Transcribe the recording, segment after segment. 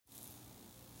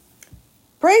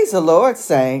Praise the Lord,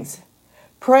 saints.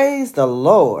 Praise the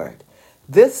Lord.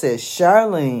 This is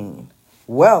Charlene.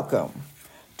 Welcome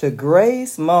to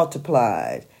Grace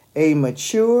Multiplied, a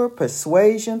mature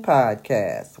persuasion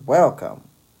podcast. Welcome.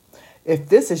 If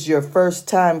this is your first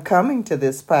time coming to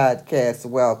this podcast,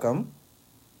 welcome.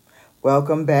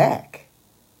 Welcome back.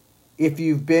 If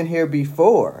you've been here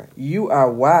before, you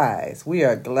are wise. We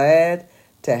are glad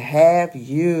to have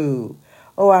you.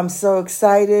 Oh, I'm so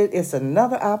excited. It's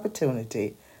another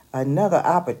opportunity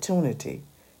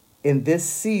in this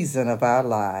season of our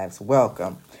lives.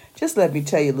 Welcome. Just let me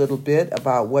tell you a little bit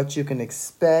about what you can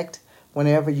expect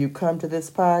whenever you come to this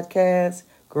podcast,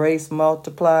 Grace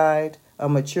Multiplied, a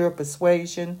mature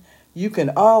persuasion. You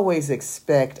can always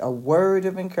expect a word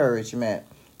of encouragement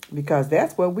because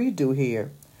that's what we do here.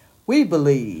 We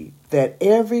believe that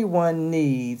everyone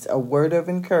needs a word of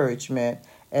encouragement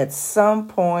at some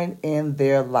point in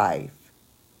their life.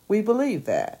 We believe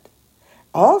that.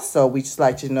 Also, we just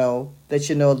like to know that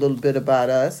you know a little bit about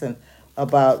us and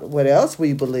about what else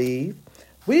we believe.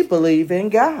 We believe in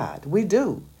God. We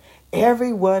do.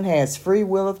 Everyone has free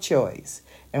will of choice,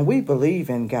 and we believe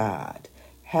in God.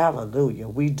 Hallelujah.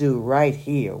 We do right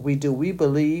here. We do. We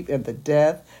believe in the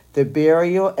death, the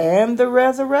burial, and the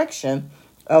resurrection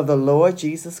of the Lord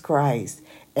Jesus Christ.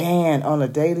 And on a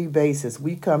daily basis,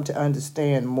 we come to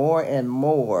understand more and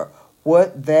more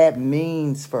what that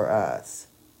means for us.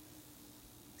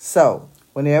 So,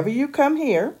 whenever you come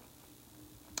here,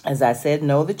 as I said,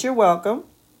 know that you're welcome.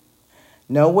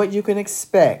 Know what you can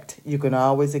expect. You can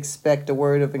always expect a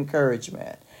word of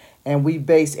encouragement. And we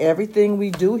base everything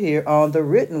we do here on the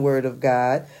written word of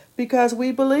God because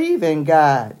we believe in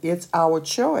God. It's our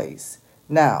choice.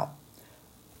 Now,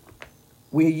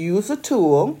 we use a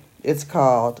tool. It's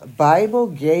called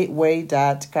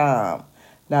BibleGateway.com.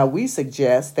 Now, we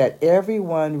suggest that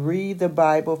everyone read the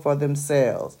Bible for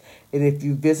themselves. And if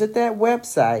you visit that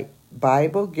website,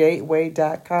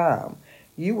 BibleGateway.com,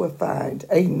 you will find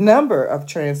a number of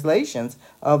translations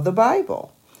of the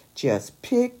Bible. Just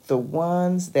pick the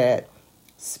ones that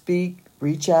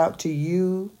reach out to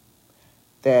you,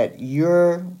 that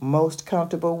you're most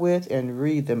comfortable with, and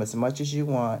read them as much as you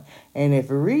want. And if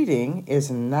reading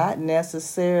is not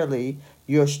necessarily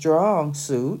your strong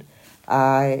suit,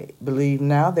 I believe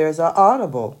now there are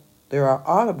Audible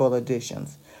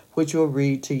editions which will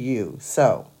read to you.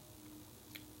 So,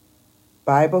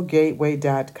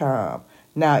 BibleGateway.com.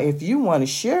 Now, if you want to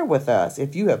share with us,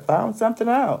 if you have found something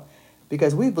out,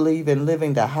 because we believe in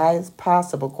living the highest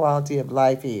possible quality of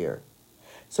life here.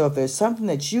 So if there's something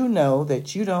that you know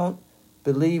that you don't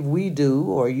believe we do,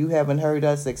 or you haven't heard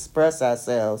us express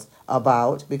ourselves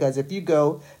about, because if you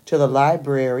go to the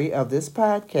library of this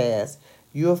podcast,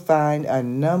 you'll find a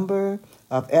number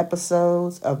of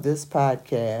episodes of this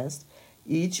podcast.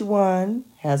 Each one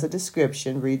has a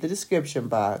description. Read the description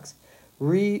box.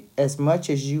 Read as much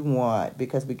as you want,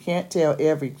 because we can't tell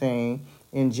everything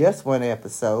in just one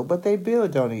episode, but they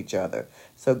build on each other.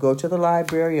 So go to the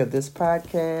library of this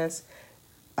podcast,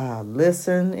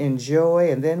 listen, enjoy,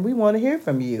 and then we want to hear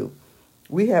from you.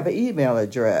 We have an email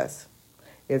address.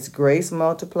 It's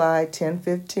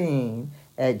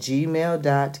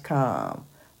gracemultiplied1015@gmail.com.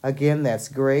 Again, that's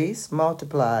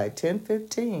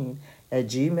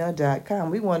gracemultiplied1015@gmail.com.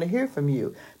 We want to hear from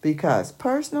you because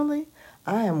personally,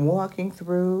 I am walking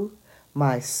through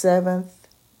my seventh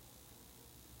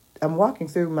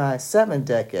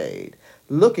decade,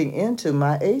 looking into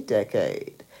my 8th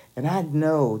decade. And I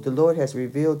know the Lord has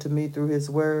revealed to me through his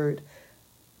word,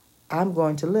 I'm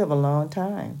going to live a long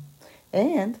time.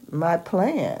 And my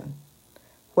plan,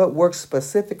 what works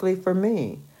specifically for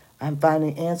me, I'm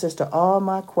finding answers to all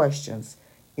my questions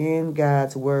in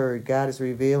God's word. God is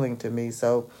revealing to me.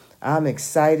 So I'm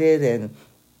excited, and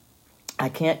I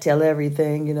can't tell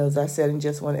everything, as I said in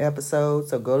just one episode.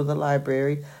 So go to the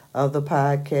library of the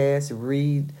podcast,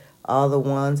 read all the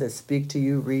ones that speak to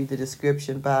you, read the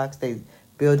description box. They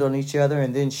build on each other,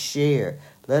 and then share.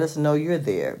 Let us know you're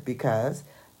there, because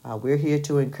we're here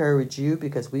to encourage you,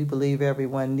 because we believe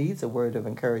everyone needs a word of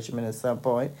encouragement at some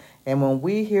point. And when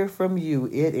we hear from you,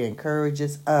 it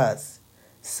encourages us.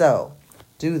 So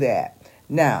do that.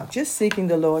 Now, just seeking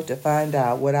the Lord to find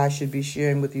out what I should be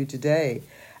sharing with you today.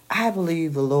 I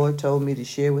believe the Lord told me to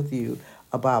share with you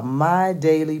about my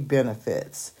daily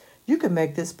benefits. You can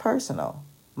make this personal.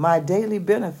 My daily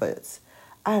benefits.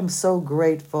 I am so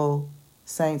grateful,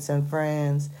 saints and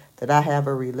friends, that I have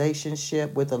a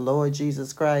relationship with the Lord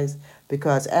Jesus Christ,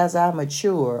 because as I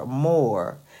mature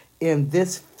more in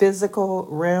this physical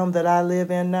realm that I live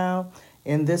in now,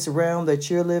 in this realm that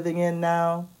you're living in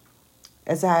now,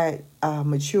 as I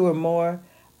mature more,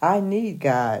 I need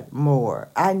God more.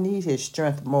 I need his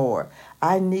strength more.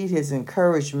 I need his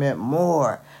encouragement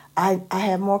more. I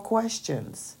have more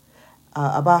questions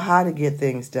about how to get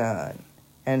things done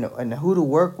and who to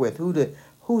work with, who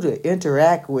to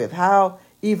interact with, how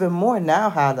even more now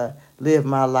how to live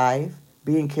my life,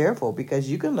 being careful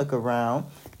because you can look around,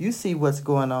 you see what's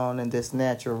going on in this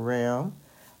natural realm.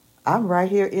 I'm right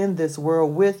here in this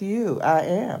world with you. I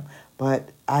am.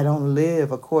 But I don't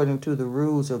live according to the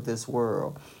rules of this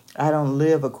world. I don't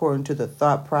live according to the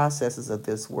thought processes of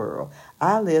this world.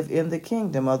 I live in the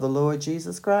kingdom of the Lord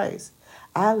Jesus Christ.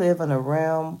 I live in a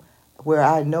realm where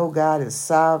I know God is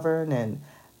sovereign and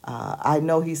I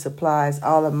know he supplies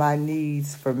all of my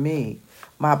needs for me,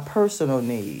 my personal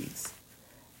needs.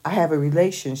 I have a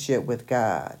relationship with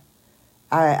God.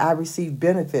 I receive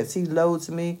benefits. He loads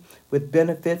me with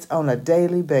benefits on a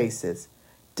daily basis.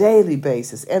 Daily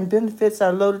basis. And benefits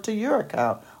are loaded to your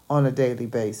account on a daily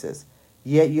basis.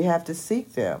 Yet you have to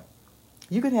seek them.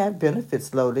 You can have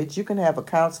benefits loaded. You can have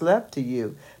accounts left to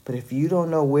you. But if you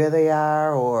don't know where they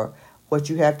are or what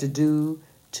you have to do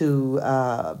to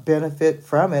benefit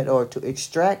from it or to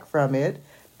extract from it,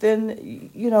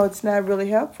 then, it's not really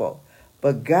helpful.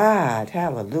 But God,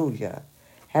 hallelujah,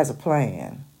 has a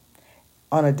plan.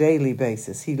 On a daily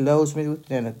basis, he loads me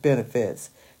with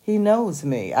benefits. He knows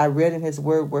me. I read in his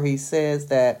word where he says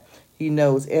that he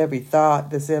knows every thought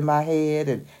that's in my head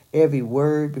and every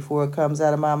word before it comes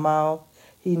out of my mouth.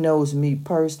 He knows me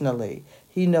personally.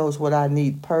 He knows what I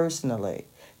need personally.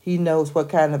 He knows what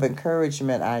kind of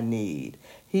encouragement I need.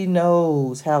 He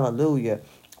knows, hallelujah,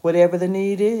 whatever the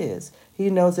need is. He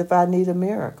knows if I need a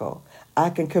miracle. I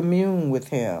can commune with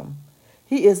him.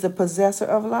 He is the possessor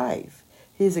of life.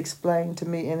 He's explained to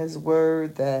me in his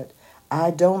word that I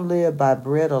don't live by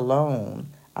bread alone.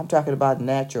 I'm talking about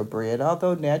natural bread,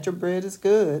 although natural bread is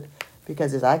good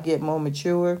because as I get more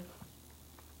mature,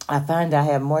 I find I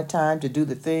have more time to do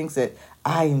the things that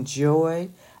I enjoy.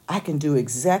 I can do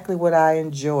exactly what I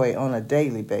enjoy on a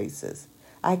daily basis.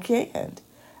 I can't.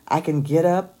 I can get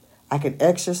up. I can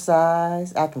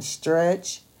exercise. I can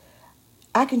stretch.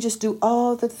 I can just do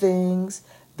all the things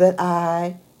that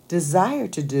I desire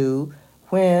to do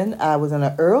when I was in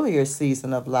an earlier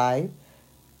season of life.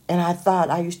 And I thought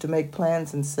I used to make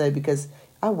plans and say, because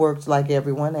I worked like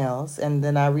everyone else, and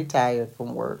then I retired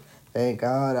from work. Thank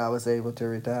God I was able to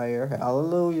retire.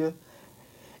 Hallelujah.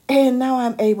 And now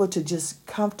I'm able to just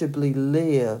comfortably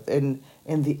live in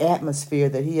the atmosphere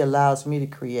that he allows me to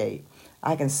create.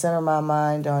 I can center my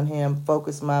mind on him,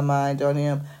 focus my mind on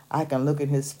him. I can look in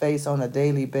his face on a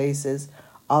daily basis.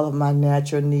 All of my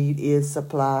natural need is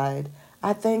supplied.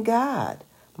 I thank God.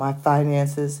 My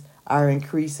finances are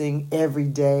increasing every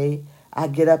day. I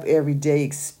get up every day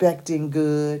expecting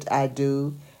good. I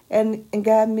do. And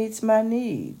God meets my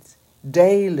needs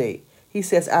daily. He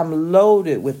says I'm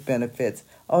loaded with benefits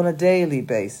on a daily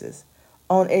basis.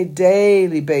 On a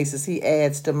daily basis, he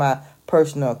adds to my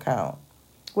personal account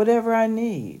whatever I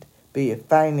need, be it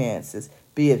finances,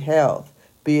 be it health,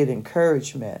 be it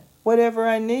encouragement, whatever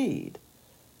I need.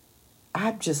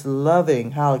 I'm just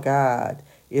loving how God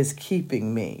is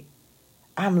keeping me.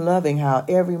 I'm loving how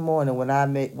every morning when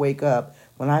I wake up,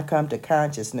 when I come to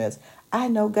consciousness, I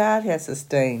know God has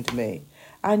sustained me.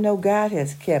 I know God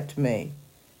has kept me.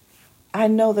 I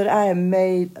know that I am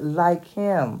made like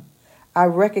him. I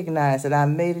recognize that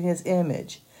I'm made in his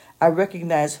image. I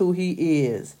recognize who he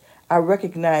is. I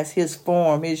recognize his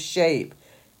form, his shape,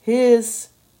 his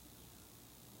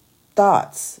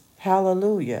thoughts.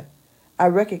 Hallelujah. I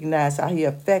recognize how he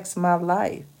affects my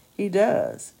life. He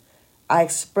does. I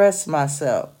express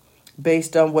myself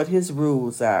based on what his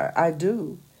rules are. I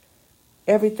do.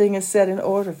 Everything is set in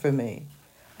order for me.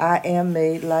 I am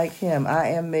made like him. I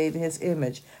am made in his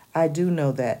image. I do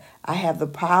know that. I have the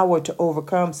power to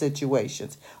overcome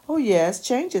situations. Oh, yes,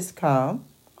 changes come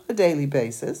on a daily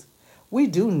basis. We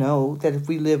do know that if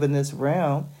we live in this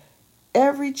realm,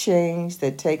 every change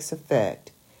that takes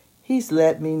effect, he's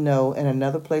let me know in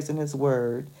another place in his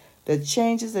word that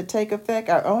changes that take effect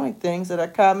are only things that are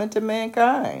common to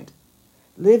mankind.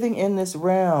 Living in this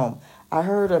realm, I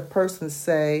heard a person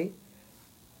say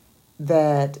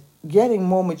that getting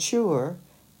more mature,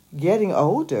 getting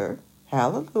older,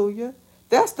 hallelujah,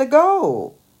 that's the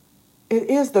goal. It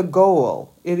is the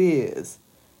goal. It is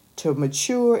to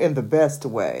mature in the best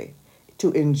way,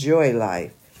 to enjoy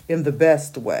life in the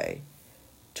best way,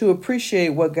 to appreciate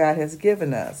what God has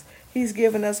given us. He's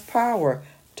given us power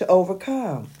to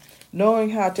overcome,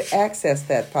 knowing how to access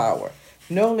that power,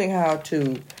 knowing how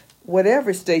to,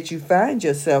 whatever state you find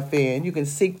yourself in, you can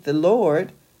seek the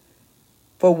Lord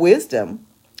for wisdom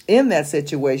in that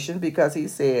situation because he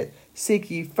said,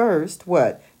 seek ye first,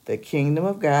 what? the kingdom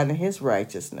of God and his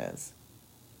righteousness.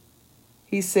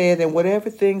 He said, and whatever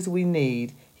things we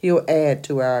need, he'll add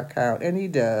to our account, and he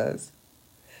does.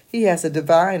 He has a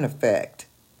divine effect,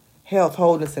 health,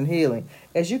 wholeness, and healing.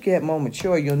 As you get more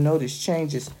mature, you'll notice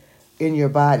changes in your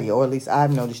body, or at least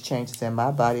I've noticed changes in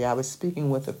my body. I was speaking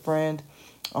with a friend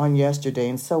on yesterday,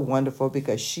 and so wonderful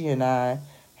because she and I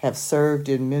have served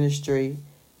in ministry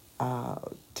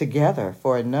together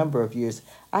for a number of years.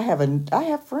 I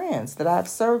have friends that I've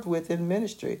served with in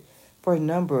ministry for a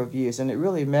number of years, and it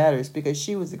really matters because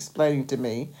she was explaining to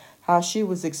me how she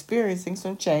was experiencing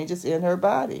some changes in her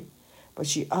body. But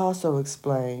she also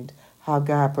explained how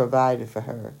God provided for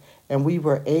her, and we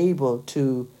were able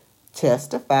to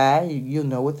testify. You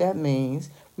know what that means.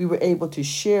 We were able to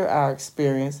share our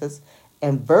experiences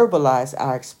and verbalize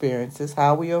our experiences,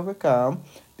 how we overcome,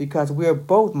 because we're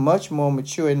both much more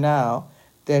mature now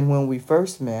than when we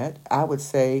first met. I would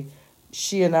say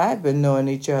she and I have been knowing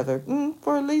each other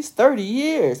for at least 30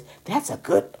 years. That's a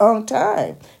good long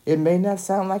time. It may not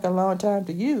sound like a long time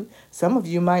to you. Some of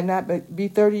you might not be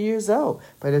 30 years old.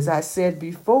 But as I said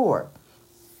before,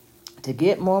 to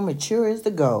get more mature is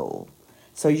the goal.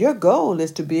 So your goal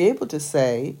is to be able to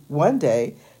say one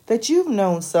day that you've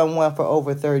known someone for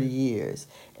over 30 years.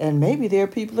 And maybe there are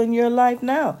people in your life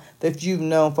now that you've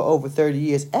known for over 30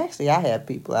 years. Actually, I have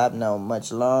people I've known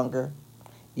much longer.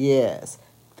 Yes.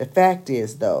 The fact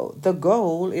is, though, the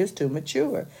goal is to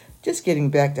mature. Just getting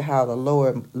back to how the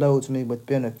Lord loads me with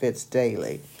benefits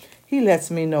daily. He lets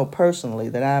me know personally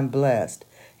that I'm blessed.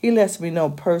 He lets me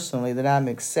know personally that I'm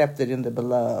accepted in the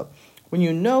beloved. When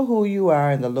you know who you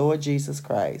are in the Lord Jesus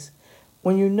Christ,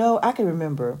 when you know, I can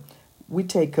remember we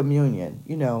take communion,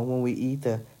 when we eat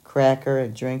the cracker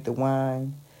and drink the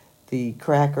wine. The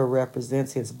cracker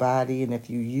represents his body, and if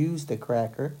you use the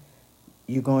cracker,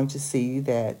 you're going to see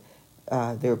that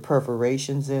there are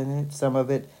perforations in it. Some of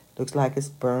it looks like it's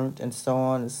burnt and so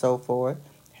on and so forth.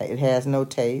 It has no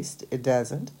taste. It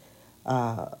doesn't.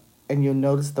 And you'll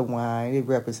notice the wine. It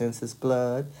represents his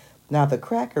blood. Now, the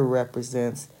cracker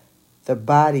represents the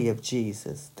body of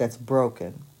Jesus that's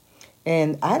broken.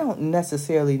 And I don't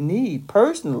necessarily need,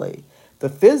 personally, the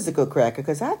physical cracker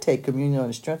because I take communion on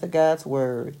the strength of God's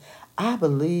word. I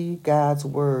believe God's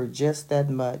word just that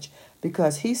much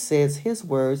because he says his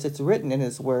words, it's written in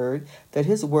his word, that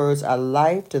his words are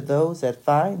life to those that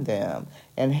find them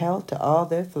and health to all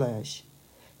their flesh.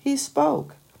 He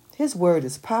spoke. His word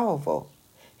is powerful.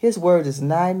 His word is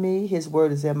nigh me. His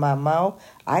word is in my mouth.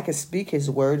 I can speak his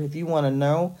word. If you want to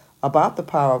know about the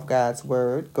power of God's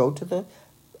word, go to the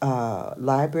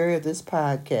library of this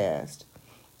podcast.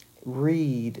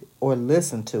 Read or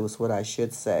listen to is what I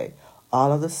should say.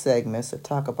 All of the segments that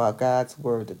talk about God's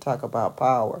word, that talk about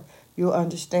power. You'll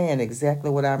understand exactly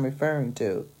what I'm referring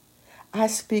to. I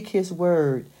speak his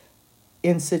word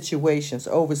in situations,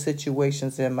 over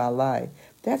situations in my life.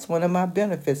 That's one of my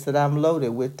benefits that I'm loaded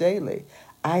with daily.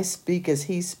 I speak as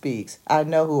he speaks. I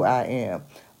know who I am.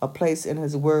 A place in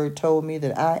his word told me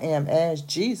that I am as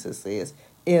Jesus is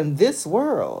in this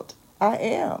world. I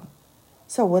am.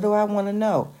 So what do I want to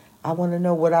know? I want to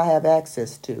know what I have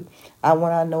access to. I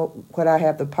want to know what I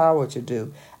have the power to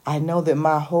do. I know that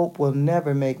my hope will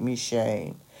never make me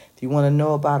shame. If you want to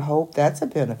know about hope, that's a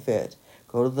benefit.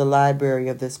 Go to the library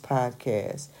of this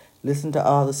podcast. Listen to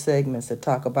all the segments that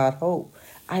talk about hope.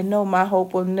 I know my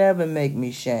hope will never make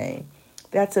me shame.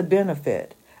 That's a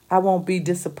benefit. I won't be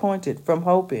disappointed from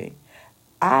hoping.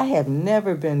 I have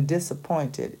never been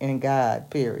disappointed in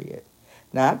God, period.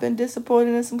 Now, I've been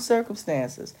disappointed in some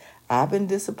circumstances. I've been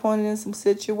disappointed in some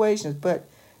situations, but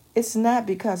it's not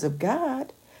because of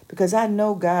God, because I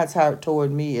know God's heart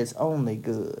toward me is only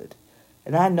good.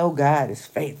 And I know God is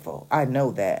faithful. I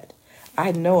know that.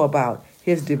 I know about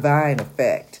his divine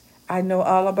effect. I know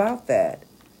all about that.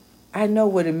 I know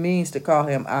what it means to call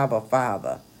him Abba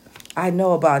Father. I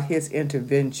know about his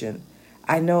intervention.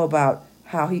 I know about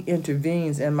how he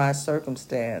intervenes in my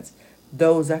circumstance.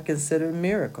 Those I consider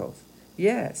miracles.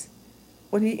 Yes,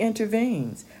 when he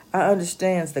intervenes, I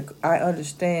understand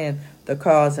the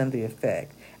cause and the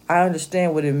effect. I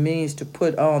understand what it means to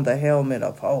put on the helmet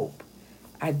of hope.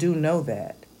 I do know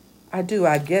that. I do.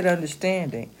 I get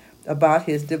understanding about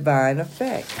his divine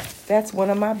effect. That's one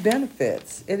of my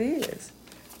benefits. It is.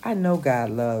 I know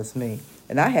God loves me,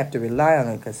 and I have to rely on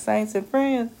him because, saints and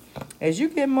friends, as you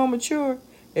get more mature,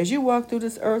 as you walk through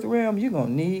this earth realm, you're going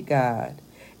to need God.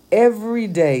 Every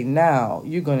day now,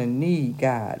 you're going to need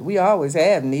God. We always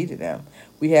have needed him.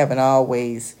 We haven't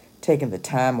always taken the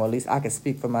time, or at least I can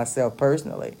speak for myself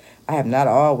personally. I have not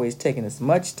always taken as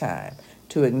much time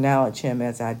to acknowledge him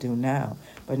as I do now.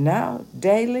 But now,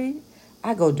 daily,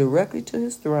 I go directly to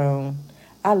his throne.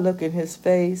 I look in his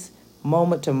face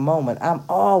moment to moment. I'm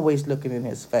always looking in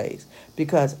his face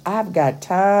because I've got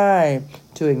time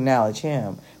to acknowledge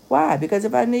him. Why? Because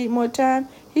if I need more time,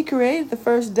 he created the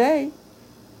first day.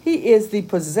 He is the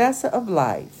possessor of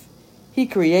life. He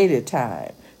created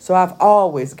time. So I've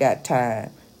always got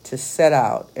time to set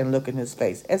out and look in his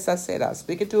face. As I said, I was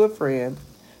speaking to a friend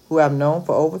who I've known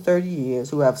for over 30 years,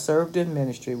 who I've served in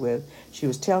ministry with. She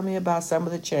was telling me about some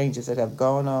of the changes that have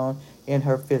gone on in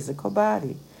her physical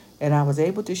body. And I was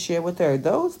able to share with her,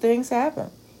 those things happen.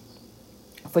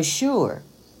 For sure.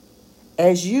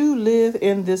 As you live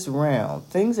in this realm,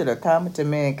 things that are common to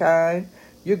mankind,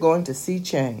 you're going to see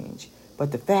change.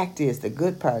 But the fact is, the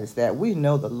good part is that we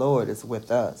know the Lord is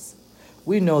with us.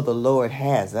 We know the Lord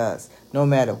has us, no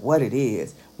matter what it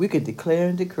is. We could declare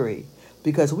and decree,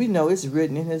 because we know it's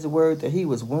written in his word that he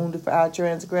was wounded for our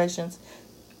transgressions,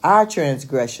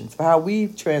 for how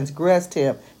we've transgressed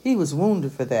him. He was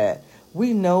wounded for that.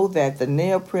 We know that the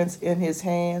nail prints in his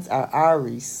hands are our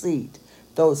receipt.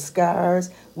 Those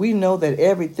scars, we know that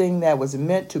everything that was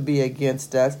meant to be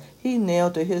against us, he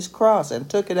nailed to his cross and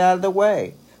took it out of the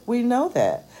way. We know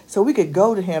that. So we could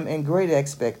go to him in great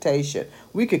expectation.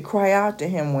 We could cry out to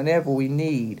him whenever we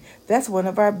need. That's one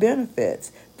of our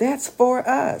benefits. That's for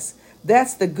us.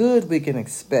 That's the good we can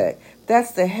expect.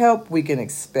 That's the help we can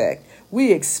expect.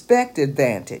 We expect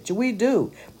advantage. We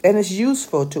do. And it's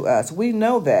useful to us. We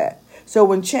know that. So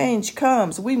when change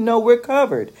comes, we know we're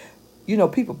covered. You know,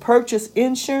 people purchase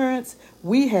insurance.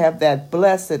 We have that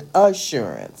blessed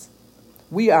assurance.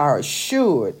 We are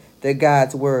assured that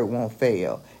God's word won't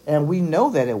fail. And we know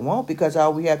that it won't, because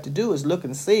all we have to do is look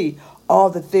and see all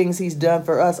the things he's done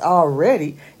for us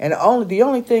already. And the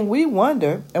only thing we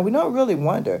wonder, and we don't really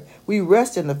wonder, we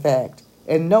rest in the fact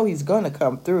and know he's going to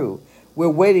come through. We're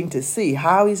waiting to see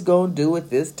how he's going to do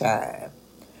it this time,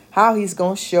 how he's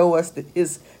going to show us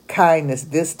his kindness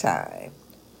this time.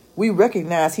 We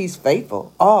recognize he's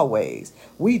faithful always.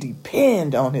 We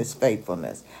depend on his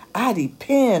faithfulness. I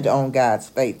depend on God's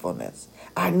faithfulness.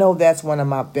 I know that's one of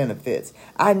my benefits.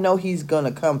 I know he's going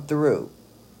to come through.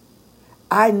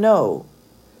 I know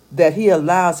that he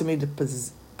allows me to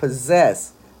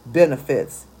possess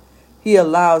benefits. He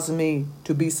allows me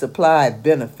to be supplied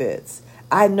benefits.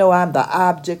 I know I'm the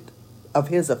object of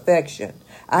his affection.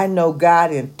 I know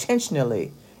God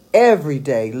intentionally every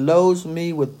day loads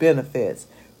me with benefits.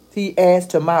 He adds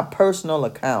to my personal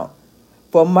account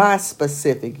for my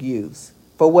specific use,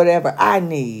 for whatever I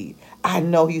need. I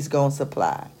know he's going to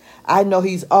supply. I know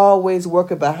he's always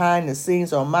working behind the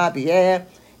scenes on my behalf.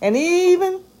 And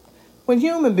even when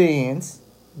human beings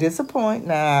disappoint,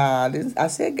 I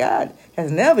said God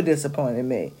has never disappointed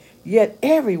me. Yet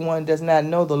everyone does not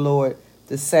know the Lord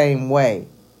the same way.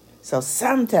 So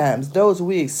sometimes those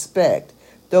we expect,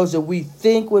 those that we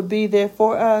think would be there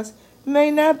for us,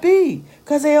 may not be,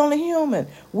 because they're only human.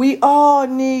 We all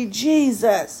need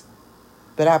Jesus.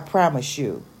 But I promise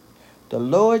you, the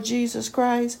Lord Jesus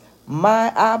Christ, my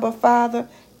Abba Father,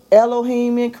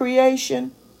 Elohim in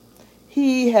creation,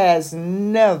 he has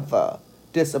never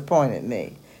disappointed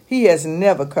me. He has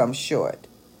never come short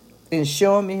in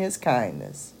showing me his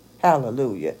kindness.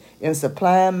 Hallelujah. In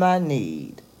supplying my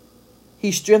need.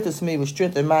 He strengthens me with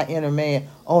strength in my inner man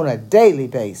on a daily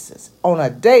basis.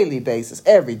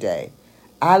 Every day.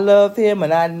 I love him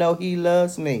and I know he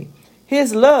loves me.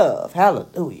 His love,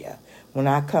 hallelujah. When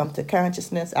I come to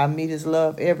consciousness, I meet his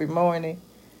love every morning.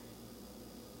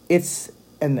 It's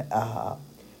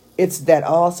that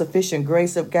all-sufficient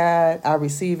grace of God I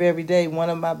receive every day, one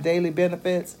of my daily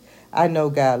benefits. I know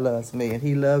God loves me and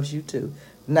he loves you too.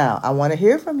 Now, I want to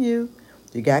hear from you.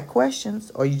 You got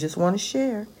questions or you just want to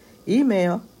share?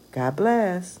 Email. God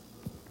bless.